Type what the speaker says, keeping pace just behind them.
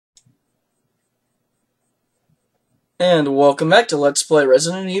And welcome back to Let's Play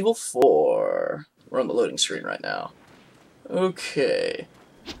Resident Evil 4. We're on the loading screen right now. Okay.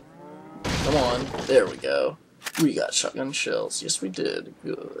 Come on. There we go. We got shotgun shells. Yes, we did.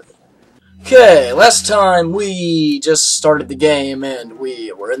 Good. Okay, last time we just started the game and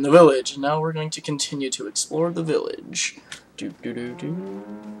we were in the village, and now we're going to continue to explore the village.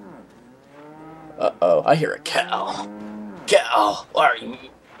 Uh-oh, I hear a cow. Cow, why are you...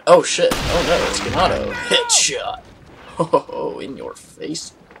 Oh shit, oh no, it's Ganado. Headshot. Oh, in your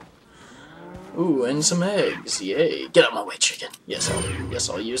face. Ooh, and some eggs. Yay. Get out of my way, chicken. Yes,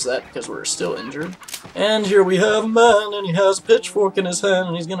 I'll use that because we're still injured. And here we have a man, and he has a pitchfork in his hand,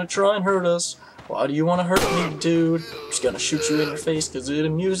 and he's gonna try and hurt us. Why do you want to hurt me, dude? I'm just gonna shoot you in your face because it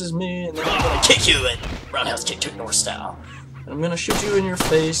amuses me, and then I'm gonna kick you in roundhouse kick to North style. And I'm gonna shoot you in your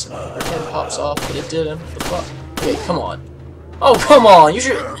face. Your head pops off, but it didn't. What the fuck? Okay, come on. Oh, come on! You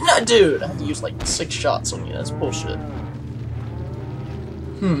should... Not, dude! I have to use like 6 shots on you. That's bullshit.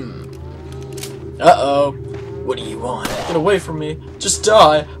 Uh-oh. What do you want? Get away from me. Just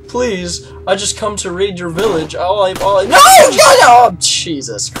die. Please. I just come to raid your village. No! Oh,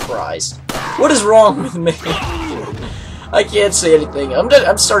 Jesus Christ. What is wrong with me? I can't say anything. I'm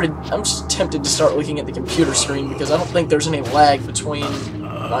just tempted to start looking at the computer screen because I don't think there's any lag between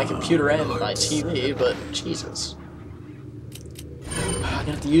my computer and my TV, but Jesus. I'm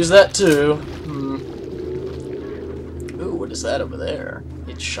gonna have to use that too. Ooh, what is that over there?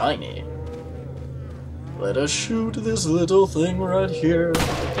 It's shiny. Let us shoot this little thing right here.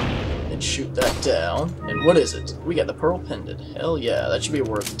 And shoot that down. And what is it? We got the pearl pendant. Hell yeah, that should be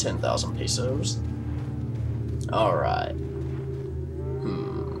worth 10,000 pesos. Alright.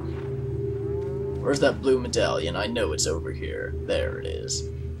 Where's that blue medallion? I know it's over here. There it is.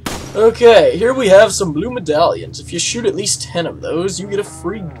 Okay, here we have some blue medallions. If you shoot at least 10 of those, you get a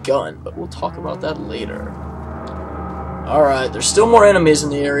free gun, but we'll talk about that later. Alright, there's still more enemies in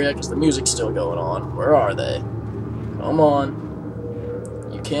the area because the music's still going on. Where are they? Come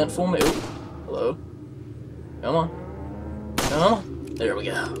on. You can't fool me. Ooh, hello. Come on. Come on. There we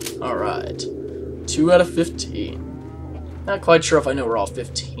go. Alright. 2 out of 15. Not quite sure if I know where all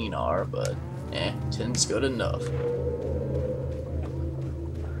 15 are, but 10's good enough.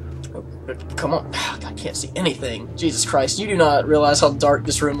 Oh, come on. I can't see anything. Jesus Christ, you do not realize how dark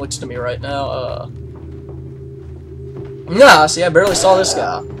this room looks to me right now. Nah, see, I barely saw this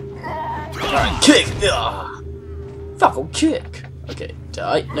guy. Alright, kick! Fucking kick! Okay,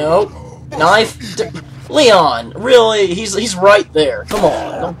 die. No. Knife! Leon! Really? He's right there. Come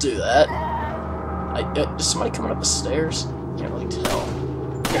on, don't do that. Is somebody coming up the stairs? Can't really tell.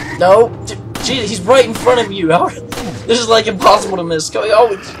 No! Jeez, he's right in front of you! This is like impossible to miss.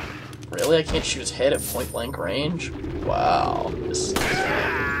 Oh, really? I can't shoot his head at point blank range? Wow. This is...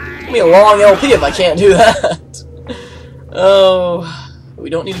 Give me a long LP if I can't do that! Oh, we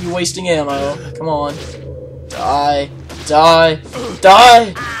don't need to be wasting ammo. Come on. Die. Die.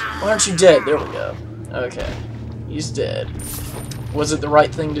 Die! Why aren't you dead? There we go. Okay. He's dead. Was it the right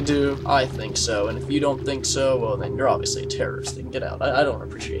thing to do? I think so. And if you don't think so, well then you're obviously a terrorist. Then get out. I don't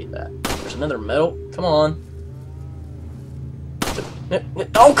appreciate that. There's another medal. Come on.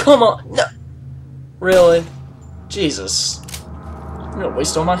 Oh, come on! No! Really? Jesus. I'm gonna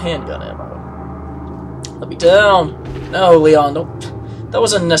waste all my handgun ammo. Let me down! No, Leon, don't. That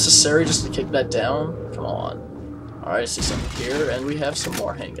was unnecessary just to kick that down. Come on. Alright, I see something here, and we have some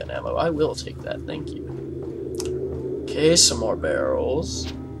more handgun ammo. I will take that, thank you. Okay, some more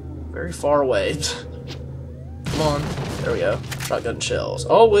barrels. Very far away. Come on. There we go. Shotgun shells.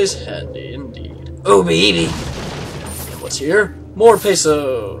 Always handy, indeed. Oh, baby! And what's here? More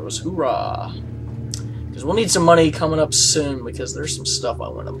pesos! Hoorah! Because we'll need some money coming up soon, because there's some stuff I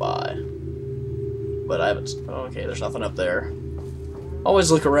want to buy. But I haven't... Okay, there's nothing up there.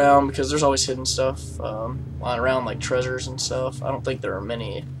 Always look around, because there's always hidden stuff lying around, like treasures and stuff. I don't think there are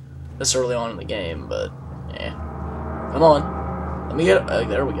many this early on in the game, but come on. Let me get it.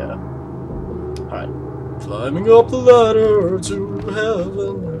 There we go. Alright. Climbing up the ladder to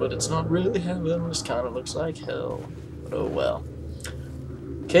heaven. But it's not really heaven. This kind of looks like hell. But oh well.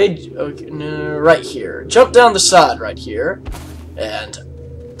 Okay, no, right here. Jump down the side right here. And...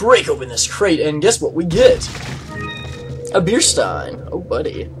 break open this crate, and guess what we get? A beer stein. Oh,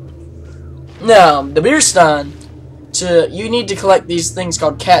 buddy. Now, the beer stein, you need to collect these things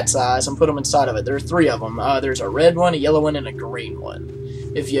called cat's eyes and put them inside of it. There are 3 of them. There's a red one, a yellow one, and a green one.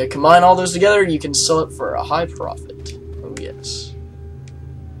 If you combine all those together, you can sell it for a high profit. Oh, yes.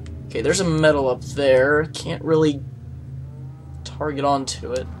 Okay, there's a medal up there. Can't really target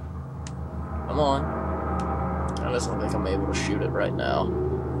onto it. Come on. That doesn't look like I'm able to shoot it right now.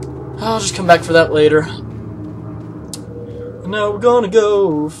 I'll just come back for that later. And now we're gonna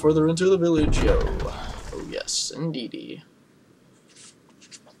go further into the village, yo. Oh yes, indeedy.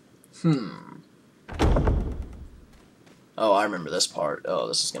 Oh, I remember this part. Oh,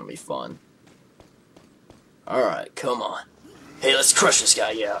 this is gonna be fun. Alright, come on. Hey, let's crush this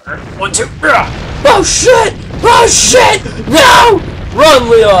guy, yeah. 1, 2, oh shit! Oh shit! No! Run,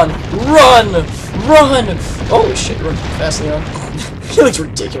 Leon! Run! Run! Holy shit, you're running fast, Leon. He looks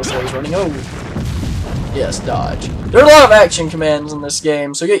ridiculous how he's running. Oh. Yes, dodge. There are a lot of action commands in this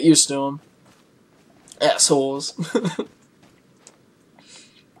game, so get used to them. Assholes.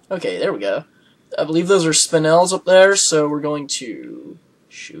 Okay, there we go. I believe those are spinels up there, so we're going to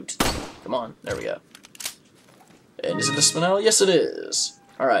shoot. Come on, there we go. And is it the spinel? Yes, it is.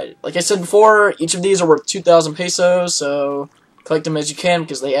 Alright, like I said before, each of these are worth 2,000 pesos, so collect them as you can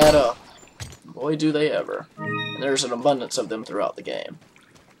because they add up. Boy, do they ever. And there's an abundance of them throughout the game.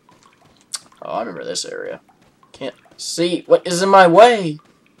 Oh, I remember this area. Can't see. What is in my way?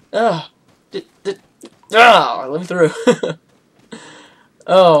 Ugh. Let me through.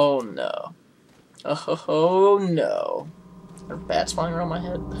 Oh, no. Oh, no. Are there bats flying around my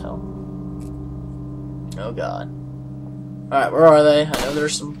head? What the hell? Oh, God. Alright, where are they? I know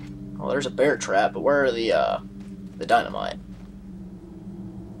there's some... Oh, there's a bear trap, but where are the dynamite?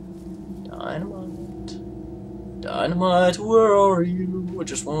 Dynamite. Dynamite, where are you? I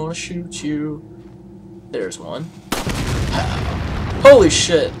just want to shoot you. There's one. Holy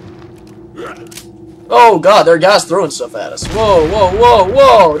shit. Oh god, there are guys throwing stuff at us. Whoa, whoa, whoa,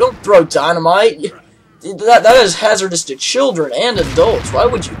 whoa! Don't throw dynamite! That is hazardous to children and adults. Why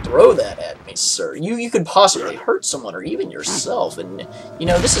would you throw that at me, sir? You could possibly hurt someone or even yourself. And, you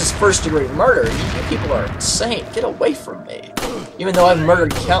know, this is first-degree murder. You people are insane. Get away from me. Even though I've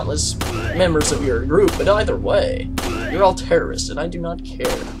murdered countless members of your group, but either way, you're all terrorists, and I do not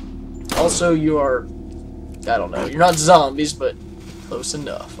care. Also, you are... I don't know. You're not zombies, but close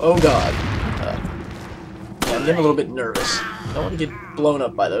enough. Oh, God. Yeah, I'm getting a little bit nervous. I don't want to get blown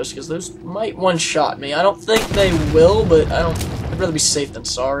up by those, because those might one-shot me. I don't think they will, but I'd rather be safe than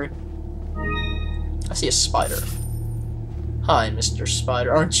sorry. I see a spider. Hi, Mr.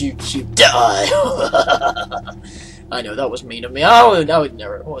 Spider. Aren't you cute? Die! I know, that was mean of me. I would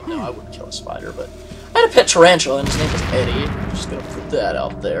never... Well, no, I wouldn't kill a spider, but... I had a pet tarantula, and his name was Eddie. I'm just gonna put that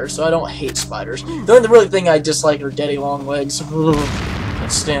out there, so I don't hate spiders. The only really thing I dislike are daddy long legs.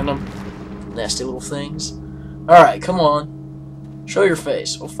 Can't stand them. Nasty little things. Alright, come on. Show your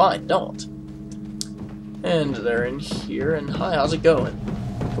face. Well, fine, don't. And they're in here, and hi, how's it going?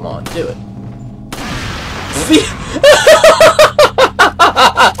 Come on, do it.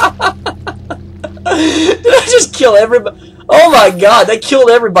 Did I just kill everybody? Oh my god, that killed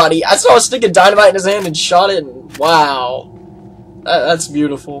everybody. I saw a stick of dynamite in his hand and shot it, and wow. That's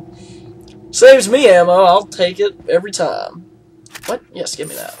beautiful. Saves me ammo, I'll take it every time. What? Yes, give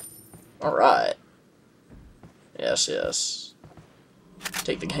me that. Alright. Yes, yes.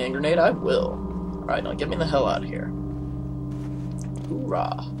 Take the hand grenade, I will. Alright, now get me the hell out of here.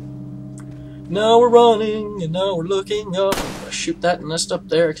 Hoorah. Now we're running, and now we're looking up. I'm gonna shoot that nest up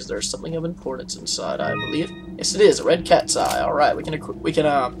there, because there's something of importance inside, I believe. Yes, it is, a red cat's eye. Alright, we can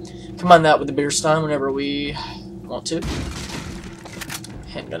combine that with the beer stein whenever we want to.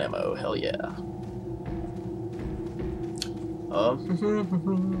 Handgun ammo, hell yeah.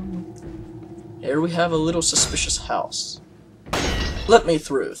 Here we have a little suspicious house. Let me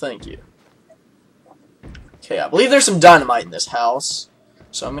through, thank you. Okay, I believe there's some dynamite in this house,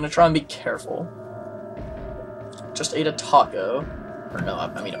 so I'm gonna try and be careful. Just ate a taco, or no,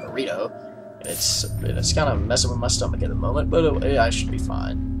 I mean a burrito. It's kind of messing with my stomach at the moment, but I should be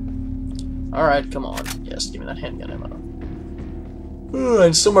fine. Alright, come on. Yes, give me that handgun ammo.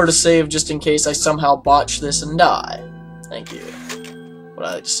 And somewhere to save just in case I somehow botch this and die. Thank you. Would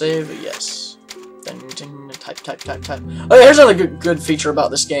I like to save? Yes. Type. Oh, here's another good feature about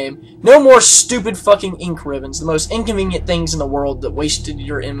this game. No more stupid fucking ink ribbons. The most inconvenient things in the world that wasted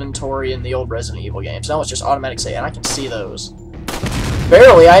your inventory in the old Resident Evil games. Now it's just automatic save, and I can see those.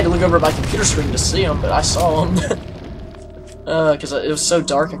 Barely, I had to look over at my computer screen to see them, but I saw them. Because it was so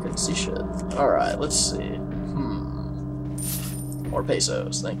dark I couldn't see shit. Alright, let's see. More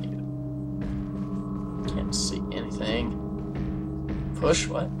pesos, thank you. Can't see anything. Push,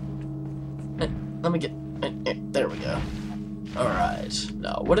 what? Let me get... there we go. Alright.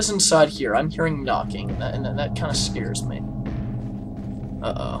 Now, what is inside here? I'm hearing knocking, and that kind of scares me.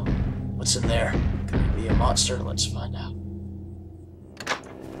 Uh-oh. What's in there? Could it be a monster? Let's find out.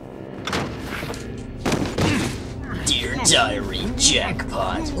 Dear Diary,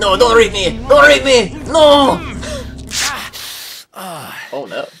 jackpot. No, don't rape me! Don't rape me! No! Oh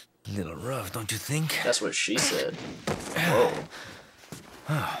no. Little rough, don't you think? That's what she said. Whoa.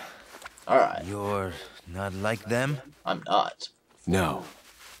 Alright. You're not like them? I'm not. No.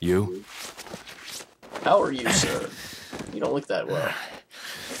 You? How are you, sir? You don't look that well.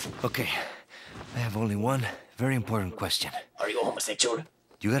 Okay, I have only one very important question. Are you homosexual?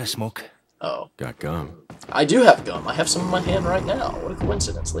 You got a smoke? Oh. Got gum. I do have gum. I have some in my hand right now. What a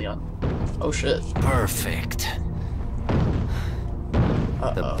coincidence, Leon. Oh, shit. Perfect.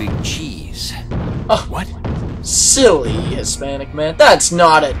 The big cheese. Oh, what? Silly Hispanic man. That's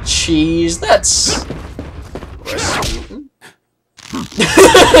not a cheese. That's... Rasputin?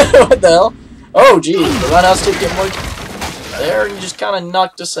 What the hell? Oh, geez. The Roundhouse took him like there and just kind of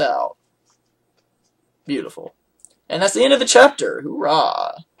knocked us out. Beautiful. And that's the end of the chapter.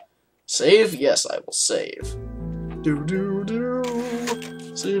 Hoorah. Save? Yes, I will save. Do.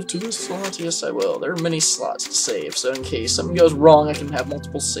 Save to this slot? Yes, I will. There are many slots to save, so in case something goes wrong, I can have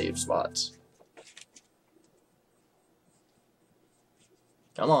multiple save spots.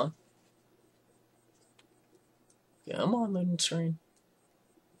 Come on. Come on, loading screen.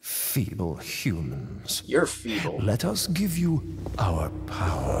 Feeble humans. You're feeble. Let us give you our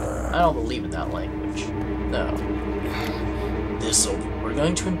power. I don't believe in that language. No. We're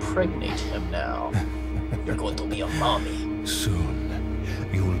going to impregnate him now. You're going to be a mommy. Soon,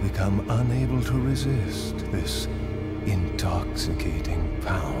 you will become unable to resist this intoxicating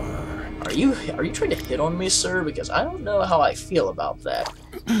power. Are you trying to hit on me, sir? Because I don't know how I feel about that.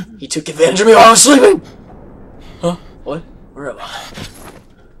 He took advantage of me while I was sleeping! Huh? What? Where am I?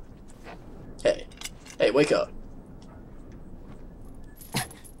 Hey. Hey, wake up.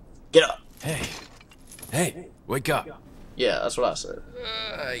 Get up. Hey, wake up. Yeah, that's what I said.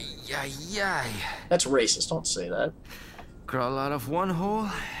 That's racist, don't say that. Crawl out of one hole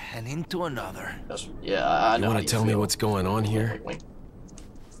and into another. Yeah, I know. You want to tell me what's going on here?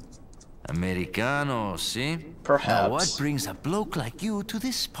 Americano, see? Perhaps. Now what brings a bloke like you to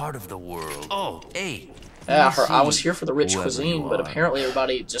this part of the world? Oh, hey. Yeah, I was here for the rich cuisine, but apparently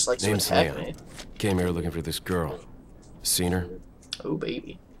everybody just likes to Name's attack Leon. me. Came here looking for this girl. Seen her? Oh,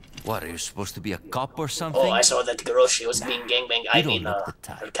 baby. What, are you supposed to be a cop or something? Oh, I saw that girl. She was being gangbanged. I mean, look the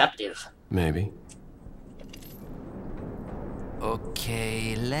type. her captive. Maybe.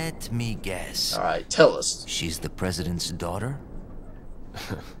 Okay, let me guess. Alright, tell us. She's the president's daughter?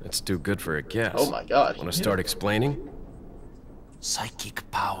 That's too good for a guess. Oh my god. Want to start explaining? Psychic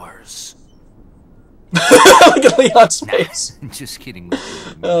powers. Look at Leon's face. Just kidding.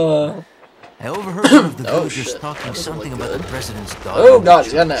 I overheard one of the Oh, villagers shit. talking something about the president's daughter. Oh god,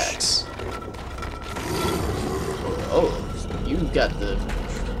 he's got an axe. Oh, you got the...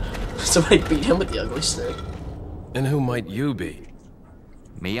 Somebody beat him with the ugly stick. And who might you be?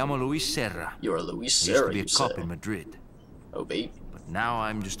 Me llamo Luis Serra. You're Luis I used Serra, to be a you cop say. in Madrid. Oh, babe. But now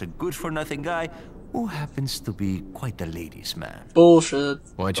I'm just a good-for-nothing guy who happens to be quite a ladies' man. Bullshit.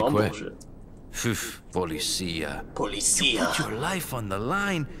 Why'd you Dumb quit? Bullshit. Phew, policia. Policia. Put your life on the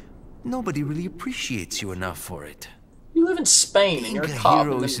line. Nobody really appreciates you enough for it. You live in Spain and Being you're a a cop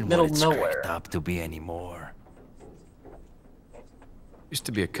hero in the isn't middle what of it's nowhere. cracked up to be anymore. Used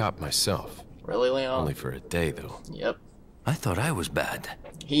to be a cop myself. Really, Leon? Only for a day, though. Yep. I thought I was bad.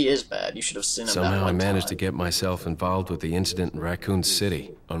 He is bad. You should have seen him that Somehow I one managed to time. get myself involved with the incident in Raccoon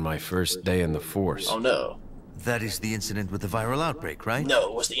City on my first day in the force. Oh no. That is the incident with the viral outbreak, right? No,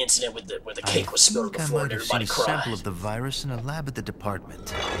 it was the incident with where the cake was spilled on the I floor might and have seen everybody a sample cried. of the virus in a lab at the department.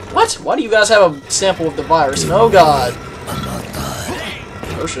 What? Why do you guys have a sample of the virus? Oh god.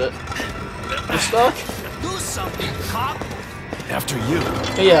 Oh shit. You're stuck? Do something, cop! After you.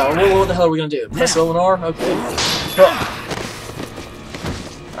 Yeah, what the hell are we gonna do? Press Eleanor? Okay. Huh.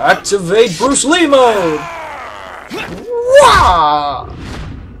 Activate Bruce Lee mode! Wah!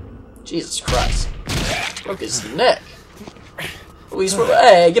 Jesus Christ. Broke his neck. Luis,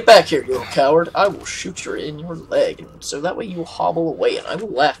 hey, get back here, you little coward. I will shoot you in your leg, so that way you will hobble away and I will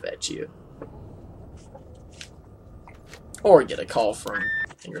laugh at you. Or get a call from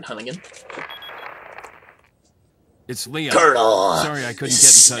Ingrid Hunnigan. It's Leon. Colonel! Sorry I couldn't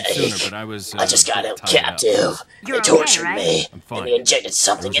get in touch sooner, but I was. I just got held tied up. captive. You're They tortured okay, right? me, I'm fine. and they injected There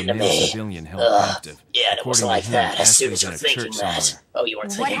something was a into male me. civilian held captive. Yeah, and it was According to like him, that as soon Ashley's as you're in a thinking church that. somewhere. Oh, you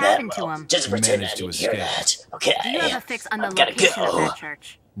weren't What thinking happened that to well. him? Just He pretend I managed to didn't hear escape. that. Okay. Do you have a fix on the I've gotta location of go. that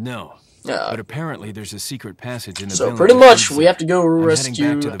church? No. Yeah. But apparently there's a secret passage in the So village pretty that much leads we have to go I'm heading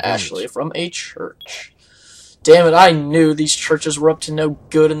rescue back to the Ashley village. from a church. Damn it, I knew these churches were up to no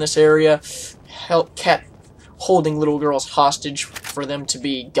good in this area. Help cat holding little girls hostage for them to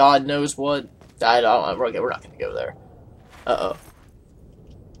be God knows what. I don't know. Okay, we're not gonna go there. Uh-oh.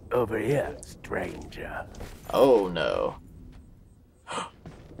 Over here, stranger. Oh no.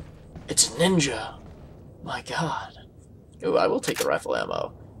 It's a ninja. My god. Ooh, I will take the rifle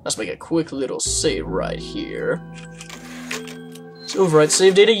ammo. Let's make a quick little save right here. So overwrite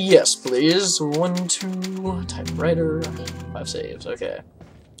save data, yes please. 1, 2, typewriter, 5 saves, okay.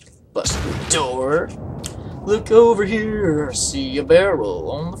 Bust through the door. Look over here, see a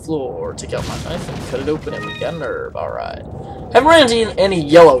barrel on the floor. Take out my knife and cut it open and we got an herb, alright. Haven't ran into any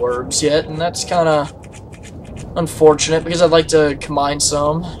yellow herbs yet, and that's kinda unfortunate because I'd like to combine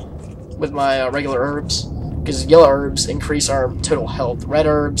some with my regular herbs. Because yellow herbs increase our total health. Red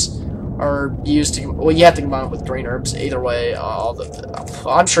herbs are used to... Well, you have to combine it with green herbs. Either way,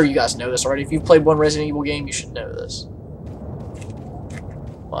 I'm sure you guys know this already. If you've played one Resident Evil game, you should know this.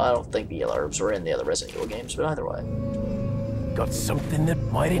 Well, I don't think the yellow herbs were in the other Resident Evil games, but either way. Got something that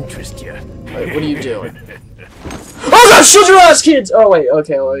might interest you. Wait, what are you doing? Oh god, shut your ass, kids! Oh wait,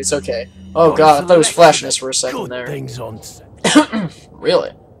 okay, well, it's okay. Oh god, I thought it was flashiness for a second there. Things on.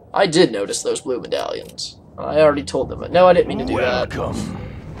 Really? I did notice those blue medallions. I already told them, but no, I didn't mean to do that.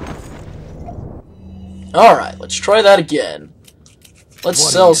 Alright, let's try that again. Let's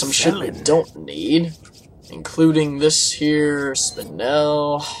sell some shit we don't need. Including this here,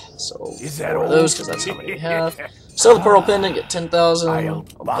 Spinel. So, 4 of those, because that's how many we have. Sell the Pearl Pendant, get 10,000. Oh,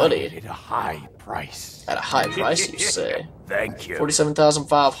 buddy. At a high price. At a high price, you say? Thank you.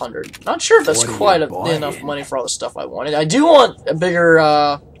 47,500. Not sure if that's quite enough money for all the stuff I wanted. I do want a bigger,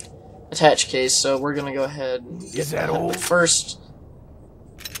 attach case, so we're gonna go ahead and get that. But first,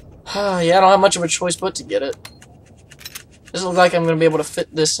 yeah, I don't have much of a choice but to get it. Doesn't look like I'm gonna be able to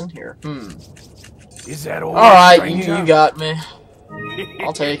fit this in here. Is that all? Alright, you got me.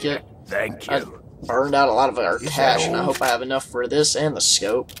 I'll take it. Thank you. I burned out a lot of our cash, and I hope I have enough for this and the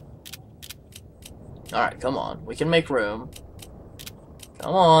scope. Alright, come on. We can make room.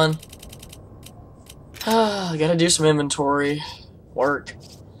 Come on. I gotta do some inventory work.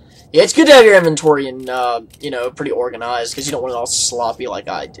 Yeah, it's good to have your inventory in, you know, pretty organized, because you don't want it all sloppy like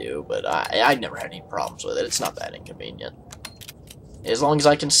I do, but I've never had any problems with it. It's not that inconvenient. As long as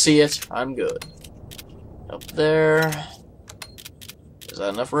I can see it, I'm good. Up there. Is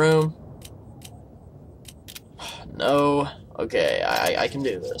that enough room? No. Okay, I can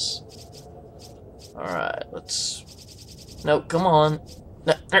do this. Alright, let's... No, come on.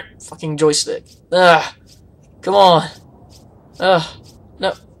 No, fucking joystick. Ugh. Come on. Ugh.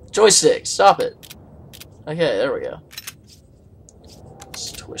 No. Joystick, stop it. Okay, there we go.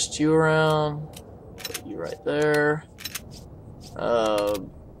 Let's twist you around. Put you right there.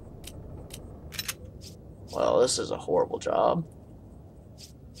 Well, this is a horrible job.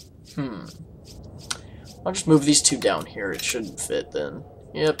 I'll just move these two down here. It should fit then.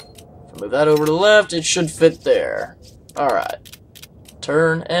 Yep. If I move that over to the left, it should fit there. Alright.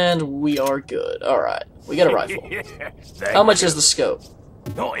 Turn, and we are good. Alright. We got a rifle. How much is the scope?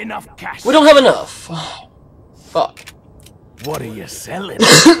 Not enough cash. We don't have enough. Fuck. What are you selling?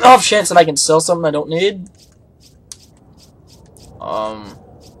 Off chance that I can sell something I don't need.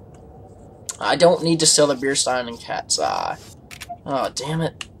 I don't need to sell the beer stein and cat's eye. Oh, damn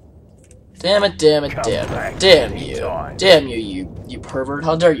it. Damn it, damn it, damn it. Damn you. Damn you, you pervert.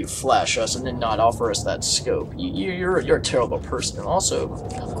 How dare you flash us and then not offer us that scope. You're a terrible person and also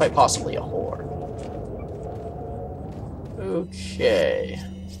quite possibly a whore. Okay.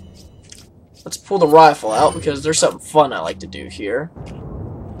 Let's pull the rifle out because there's something fun I like to do here.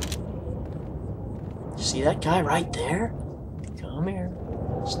 See that guy right there? Come here.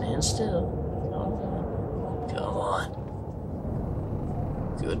 Stand still. Come on.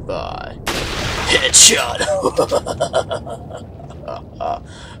 Goodbye. Headshot!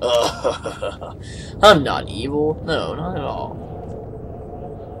 I'm not evil. No, not at all.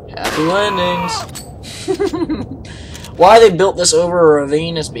 Happy landings. Why they built this over a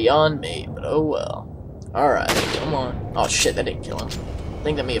ravine is beyond me, but oh well. Alright, come on. Oh shit, that didn't kill him. I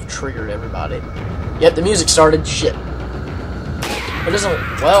think that may have triggered everybody. Yep, the music started. Shit. It doesn't,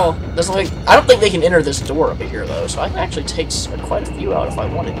 well, doesn't like, I don't think they can enter this door up here though, so I can actually take quite a few out if I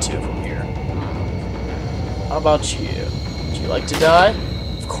wanted to from here. How about you? Would you like to die?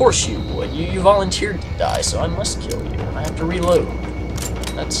 Of course you would. You volunteered to die, so I must kill you, and I have to reload.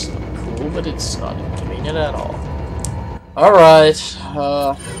 That's cool, but it's not inconvenient at all. Alright,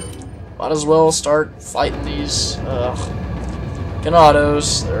 might as well start fighting these,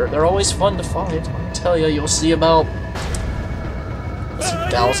 Ganados. They're always fun to fight. I tell you, you'll see about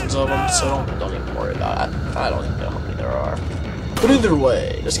thousands of them, so don't even worry about it. I don't even know how many there are. But either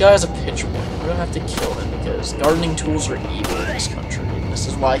way, this guy has a pitchfork. We're gonna have to kill him because gardening tools are evil in this country, and this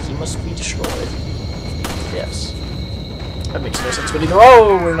is why he must be destroyed. Yes. That makes no sense, but either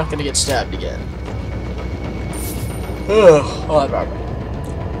we're not gonna get stabbed again. Ugh.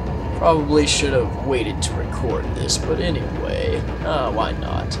 Probably should have waited to record this, but anyway, why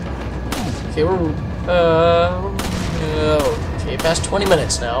not? Okay, we're, okay, past 20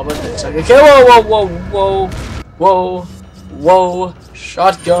 minutes now, but it's like, okay, whoa,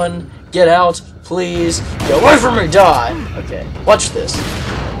 shotgun, get out, please, get away from me, die! Okay, watch this.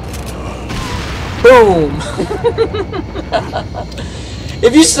 Boom!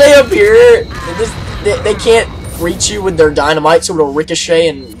 If you stay up here, they can't reach you with their dynamite, so it'll ricochet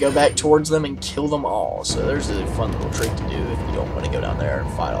and go back towards them and kill them all. So there's a fun little trick to do if you don't want to go down there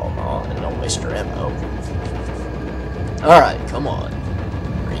and fight all of them all and don't waste your ammo. Alright, come on.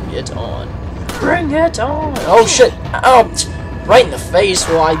 Bring it on. Bring it on! Oh shit! Ow! Right in the face.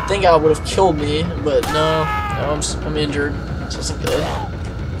 Well, I think I would have killed me, but no. I'm injured. This isn't good.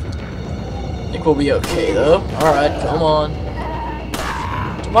 I think we'll be okay, though. Alright, come on.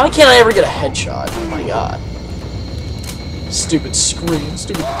 Why can't I ever get a headshot? Oh my god. Stupid screen,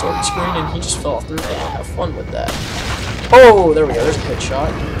 stupid dark screen, and he just fell off the roof. Have fun with that. Oh, there we go, there's a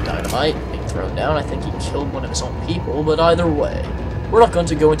headshot. Dynamite being thrown down. I think he killed one of his own people, but either way, we're not going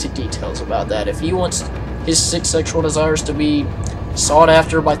to go into details about that. If he wants his 6 sexual desires to be sought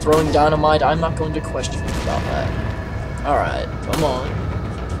after by throwing dynamite, I'm not going to question him about that. Alright, come on.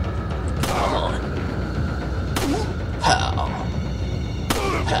 Come on. Pow.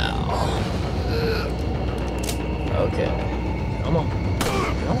 Pow. Okay. Come on.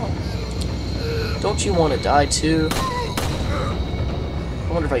 Come on. Don't you want to die too? I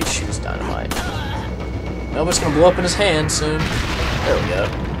wonder if I can shoot his dynamite. Nope, it's gonna blow up in his hand soon. There we go.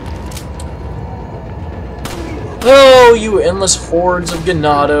 Oh, you endless hordes of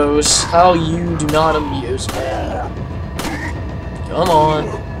Ganados. How you do not amuse me. Come on.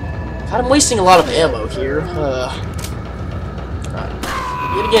 God, I'm wasting a lot of ammo here.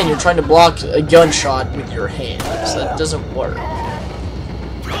 Yet again, you're trying to block a gunshot with your hands. That doesn't work.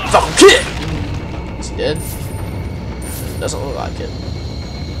 Fucking kick! Is he dead? Doesn't look like it.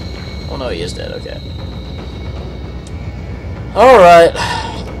 Oh no, he is dead. Okay. Alright.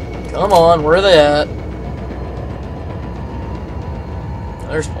 Come on, where are they at?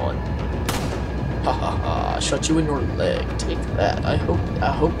 There's one. Ha ha ha! Shot you in your leg. Take that. I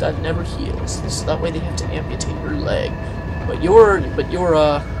hope that never heals. So that way they have to amputate your leg. But you're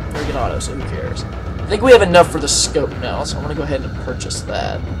Ganado, so who cares? I think we have enough for the scope now, so I'm gonna go ahead and purchase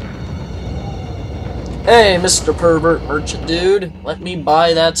that. Hey, Mr. Pervert Merchant Dude, let me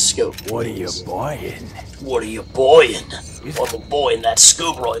buy that scope. What are you buying? What are you buying? I'm buying that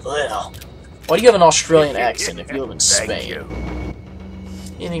scope right now. Why do you have an Australian accent if you live in Spain? Thank you.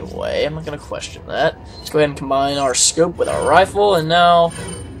 Anyway, I'm not gonna question that. Let's go ahead and combine our scope with our rifle, and now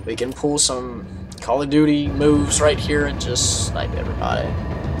we can pull some Call of Duty moves right here and just snipe everybody.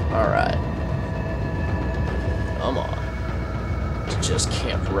 Alright. Come on. Just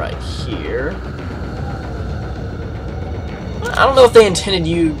camp right here. I don't know if they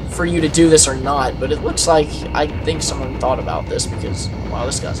intended for you to do this or not, but it looks like I think someone thought about this because, wow,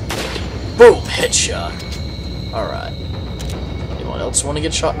 this guy's... Boom! Headshot. Alright. Anyone else want to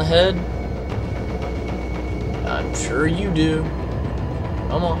get shot in the head? I'm sure you do.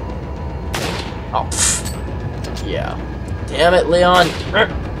 Come on. Oh, pfft. Yeah. Damn it, Leon.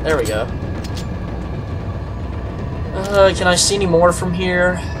 There we go. Can I see any more from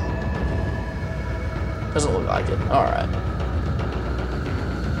here? Doesn't look like it. Alright.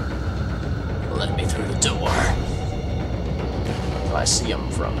 Let me through the door. Can I see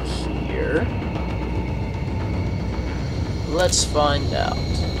him from here? Let's find out.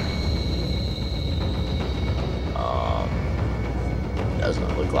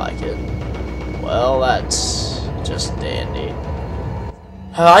 Doesn't look like it. Well, that's just dandy.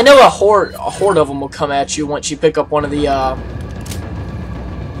 I know a horde of them will come at you once you pick up one of the,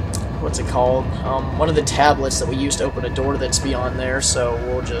 what's it called? One of the tablets that we use to open a door that's beyond there, so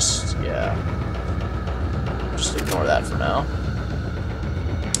we'll just, yeah. Just ignore that for now.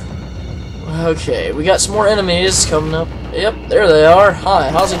 Okay, we got some more enemies coming up. Yep, there they are. Hi,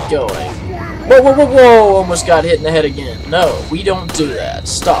 how's it going? Whoa, whoa, whoa, whoa! Almost got hit in the head again. No, we don't do that.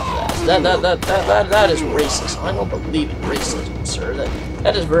 Stop that. That is racist. I don't believe in racism, sir.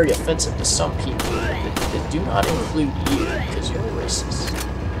 That is very offensive to some people that do not include you because you're racist.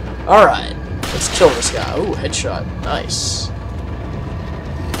 Alright, let's kill this guy. Ooh, headshot. Nice.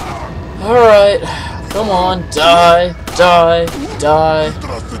 Alright, come on. Die. Die. Die.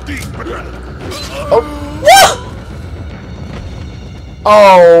 Oh.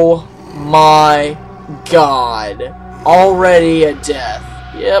 Oh my god. Already a death.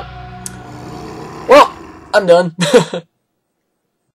 Yep. Well, I'm done.